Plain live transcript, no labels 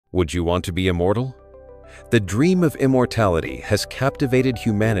Would you want to be immortal? The dream of immortality has captivated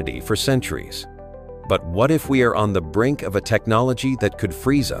humanity for centuries. But what if we are on the brink of a technology that could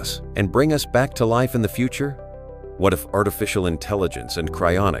freeze us and bring us back to life in the future? What if artificial intelligence and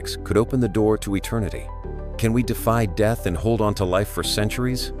cryonics could open the door to eternity? Can we defy death and hold on to life for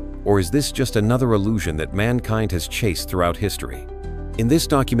centuries? Or is this just another illusion that mankind has chased throughout history? In this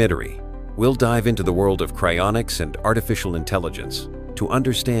documentary, we'll dive into the world of cryonics and artificial intelligence to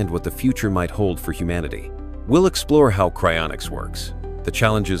understand what the future might hold for humanity. We'll explore how cryonics works, the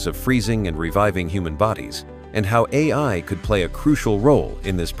challenges of freezing and reviving human bodies, and how AI could play a crucial role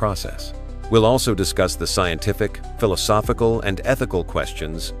in this process. We'll also discuss the scientific, philosophical, and ethical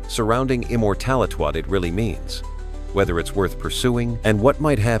questions surrounding immortality, what it really means, whether it's worth pursuing, and what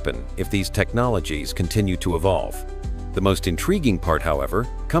might happen if these technologies continue to evolve. The most intriguing part, however,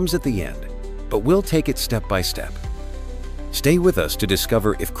 comes at the end, but we'll take it step by step. Stay with us to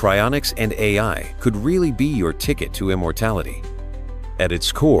discover if cryonics and AI could really be your ticket to immortality. At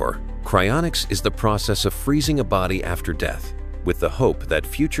its core, cryonics is the process of freezing a body after death, with the hope that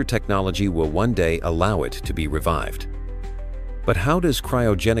future technology will one day allow it to be revived. But how does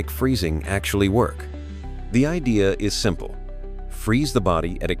cryogenic freezing actually work? The idea is simple. Freeze the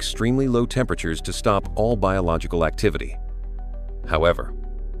body at extremely low temperatures to stop all biological activity. However,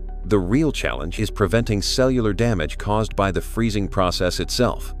 the real challenge is preventing cellular damage caused by the freezing process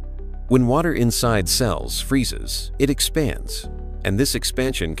itself. When water inside cells freezes, it expands, and this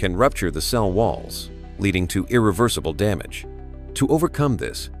expansion can rupture the cell walls, leading to irreversible damage. To overcome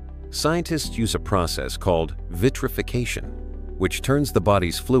this, scientists use a process called vitrification, which turns the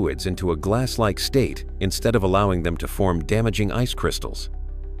body's fluids into a glass-like state instead of allowing them to form damaging ice crystals.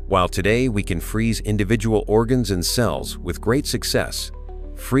 While today we can freeze individual organs and cells with great success,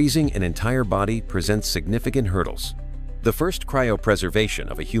 freezing an entire body presents significant hurdles. The first cryopreservation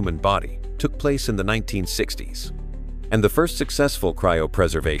of a human body took place in the 1960s, and the first successful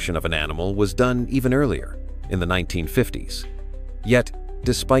cryopreservation of an animal was done even earlier, in the 1950s. Yet,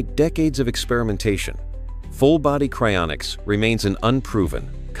 despite decades of experimentation, full-body cryonics remains an unproven,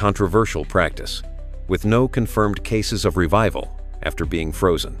 controversial practice, with no confirmed cases of revival after being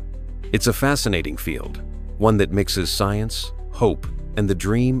frozen. It's a fascinating field, one that mixes science, hope, and the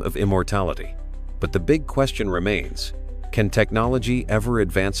dream of immortality. But the big question remains, can technology ever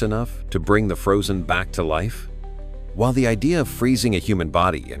advance enough to bring the frozen back to life? While the idea of freezing a human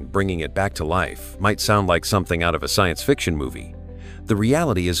body and bringing it back to life might sound like something out of a science fiction movie, the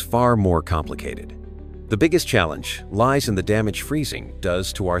reality is far more complicated. The biggest challenge lies in the damage freezing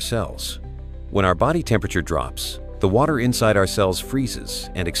does to our cells. When our body temperature drops, the water inside our cells freezes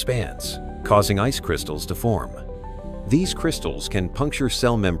and expands, causing ice crystals to form. These crystals can puncture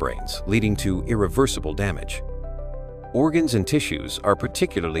cell membranes, leading to irreversible damage. Organs and tissues are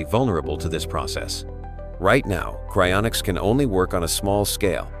particularly vulnerable to this process. Right now, cryonics can only work on a small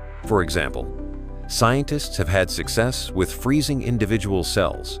scale. For example, scientists have had success with freezing individual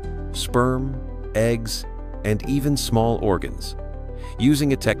cells, sperm, eggs, and even small organs,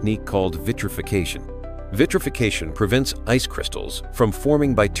 using a technique called vitrification. Vitrification prevents ice crystals from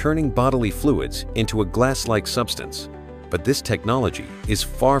forming by turning bodily fluids into a glass-like substance. But this technology is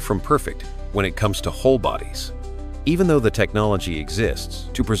far from perfect when it comes to whole bodies. Even though the technology exists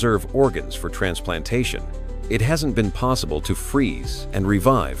to preserve organs for transplantation, it hasn't been possible to freeze and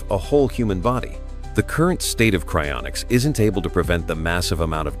revive a whole human body. The current state of cryonics isn't able to prevent the massive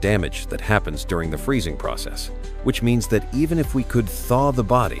amount of damage that happens during the freezing process, which means that even if we could thaw the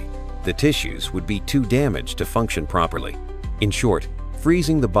body, the tissues would be too damaged to function properly. In short,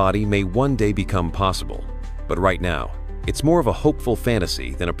 freezing the body may one day become possible, but right now, it's more of a hopeful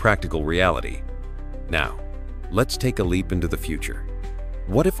fantasy than a practical reality. Now, let's take a leap into the future.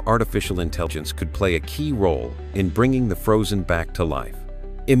 What if artificial intelligence could play a key role in bringing the frozen back to life?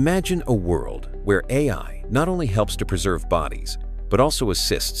 Imagine a world where AI not only helps to preserve bodies, but also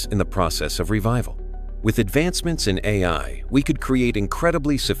assists in the process of revival. With advancements in AI, we could create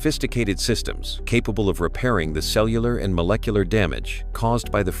incredibly sophisticated systems capable of repairing the cellular and molecular damage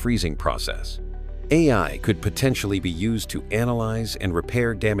caused by the freezing process. AI could potentially be used to analyze and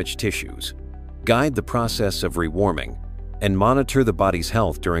repair damaged tissues, guide the process of rewarming, and monitor the body's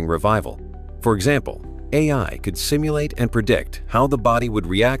health during revival. For example, AI could simulate and predict how the body would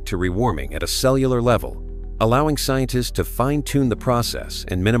react to rewarming at a cellular level, allowing scientists to fine-tune the process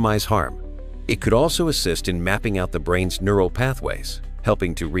and minimize harm. It could also assist in mapping out the brain's neural pathways,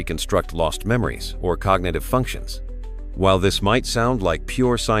 helping to reconstruct lost memories or cognitive functions. While this might sound like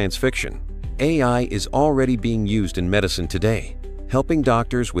pure science fiction, AI is already being used in medicine today, helping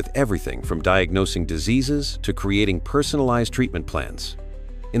doctors with everything from diagnosing diseases to creating personalized treatment plans.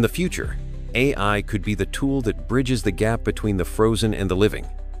 In the future, AI could be the tool that bridges the gap between the frozen and the living.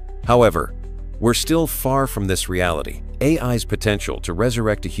 However, we're still far from this reality. AI's potential to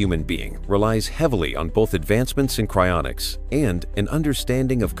resurrect a human being relies heavily on both advancements in cryonics and an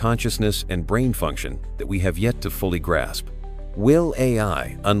understanding of consciousness and brain function that we have yet to fully grasp. Will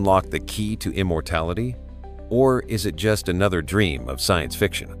AI unlock the key to immortality? Or is it just another dream of science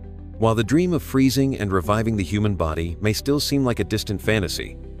fiction? While the dream of freezing and reviving the human body may still seem like a distant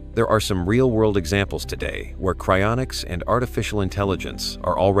fantasy, there are some real-world examples today where cryonics and artificial intelligence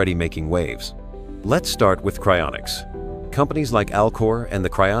are already making waves. Let's start with cryonics. Companies like Alcor and the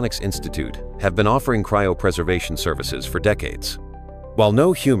Cryonics Institute have been offering cryopreservation services for decades. While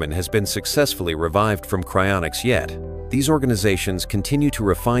no human has been successfully revived from cryonics yet, these organizations continue to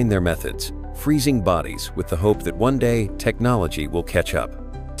refine their methods, freezing bodies with the hope that one day technology will catch up.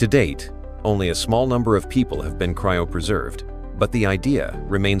 To date, only a small number of people have been cryopreserved, but the idea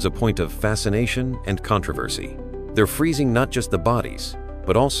remains a point of fascination and controversy. They're freezing not just the bodies,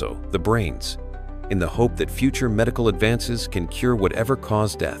 but also the brains, in the hope that future medical advances can cure whatever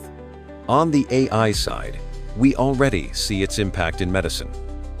caused death. On the AI side, we already see its impact in medicine.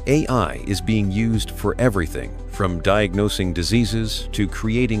 AI is being used for everything from diagnosing diseases to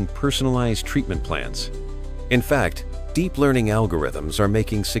creating personalized treatment plans. In fact, deep learning algorithms are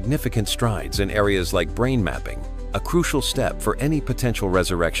making significant strides in areas like brain mapping, a crucial step for any potential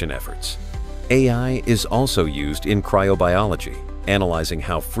resurrection efforts. AI is also used in cryobiology, analyzing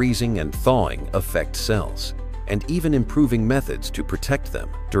how freezing and thawing affect cells, and even improving methods to protect them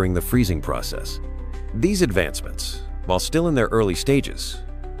during the freezing process. These advancements, while still in their early stages,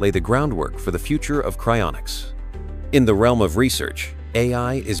 lay the groundwork for the future of cryonics. In the realm of research,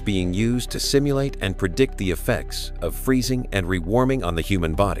 AI is being used to simulate and predict the effects of freezing and rewarming on the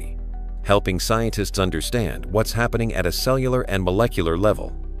human body, helping scientists understand what's happening at a cellular and molecular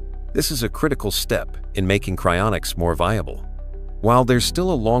level. This is a critical step in making cryonics more viable. While there's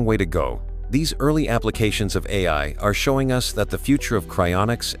still a long way to go, these early applications of AI are showing us that the future of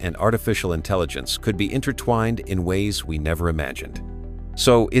cryonics and artificial intelligence could be intertwined in ways we never imagined.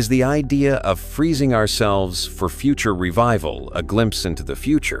 So, is the idea of freezing ourselves for future revival a glimpse into the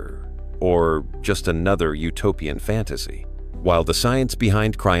future, or just another utopian fantasy? While the science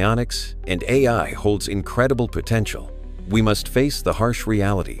behind cryonics and AI holds incredible potential, we must face the harsh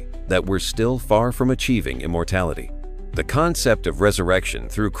reality that we're still far from achieving immortality. The concept of resurrection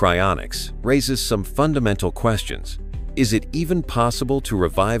through cryonics raises some fundamental questions. Is it even possible to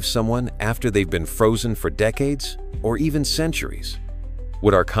revive someone after they've been frozen for decades or even centuries?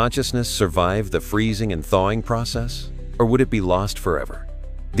 Would our consciousness survive the freezing and thawing process, or would it be lost forever?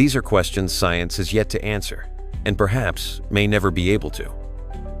 These are questions science has yet to answer, and perhaps may never be able to.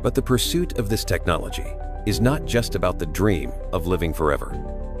 But the pursuit of this technology is not just about the dream of living forever.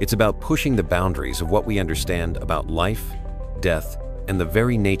 It's about pushing the boundaries of what we understand about life, death, and the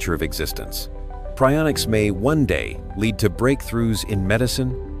very nature of existence. Cryonics may one day lead to breakthroughs in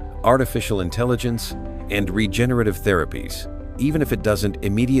medicine, artificial intelligence, and regenerative therapies, even if it doesn't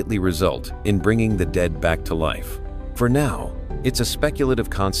immediately result in bringing the dead back to life. For now, it's a speculative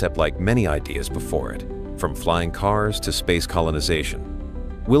concept like many ideas before it, from flying cars to space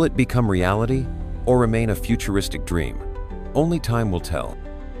colonization. Will it become reality or remain a futuristic dream? Only time will tell.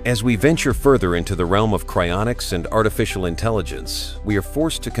 As we venture further into the realm of cryonics and artificial intelligence, we are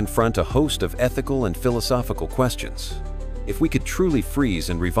forced to confront a host of ethical and philosophical questions. If we could truly freeze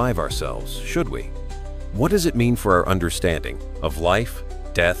and revive ourselves, should we? What does it mean for our understanding of life,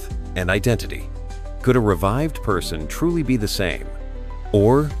 death, and identity? Could a revived person truly be the same?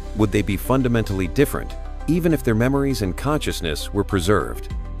 Or would they be fundamentally different, even if their memories and consciousness were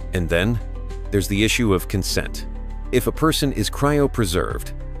preserved? And then, there's the issue of consent. If a person is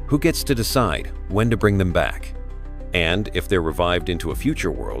cryopreserved, who gets to decide when to bring them back? And if they're revived into a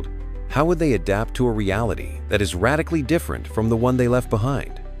future world, how would they adapt to a reality that is radically different from the one they left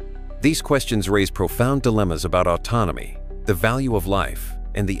behind? These questions raise profound dilemmas about autonomy, the value of life,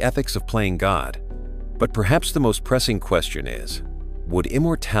 and the ethics of playing God. But perhaps the most pressing question is, would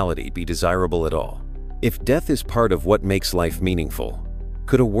immortality be desirable at all? If death is part of what makes life meaningful,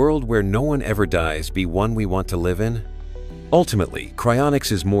 could a world where no one ever dies be one we want to live in? Ultimately,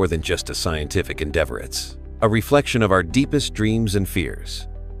 cryonics is more than just a scientific endeavor. It's a reflection of our deepest dreams and fears.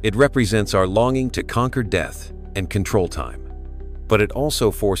 It represents our longing to conquer death and control time. But it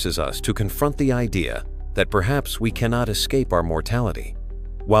also forces us to confront the idea that perhaps we cannot escape our mortality.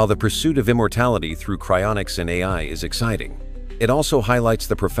 While the pursuit of immortality through cryonics and AI is exciting, it also highlights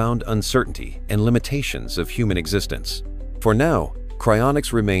the profound uncertainty and limitations of human existence. For now,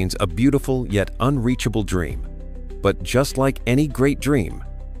 cryonics remains a beautiful yet unreachable dream. But just like any great dream,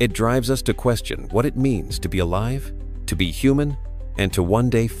 It drives us to question what it means to be alive, to be human, and to one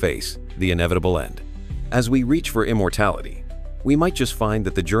day face the inevitable end. As we reach for immortality, we might just find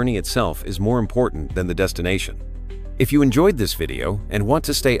that the journey itself is more important than the destination. If you enjoyed this video and want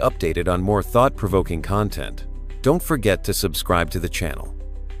to stay updated on more thought-provoking content, don't forget to subscribe to the channel.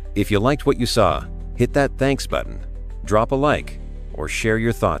 If you liked what you saw, hit that thanks button, drop a like, or share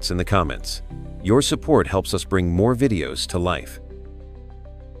your thoughts in the comments. Your support helps us bring more videos to life.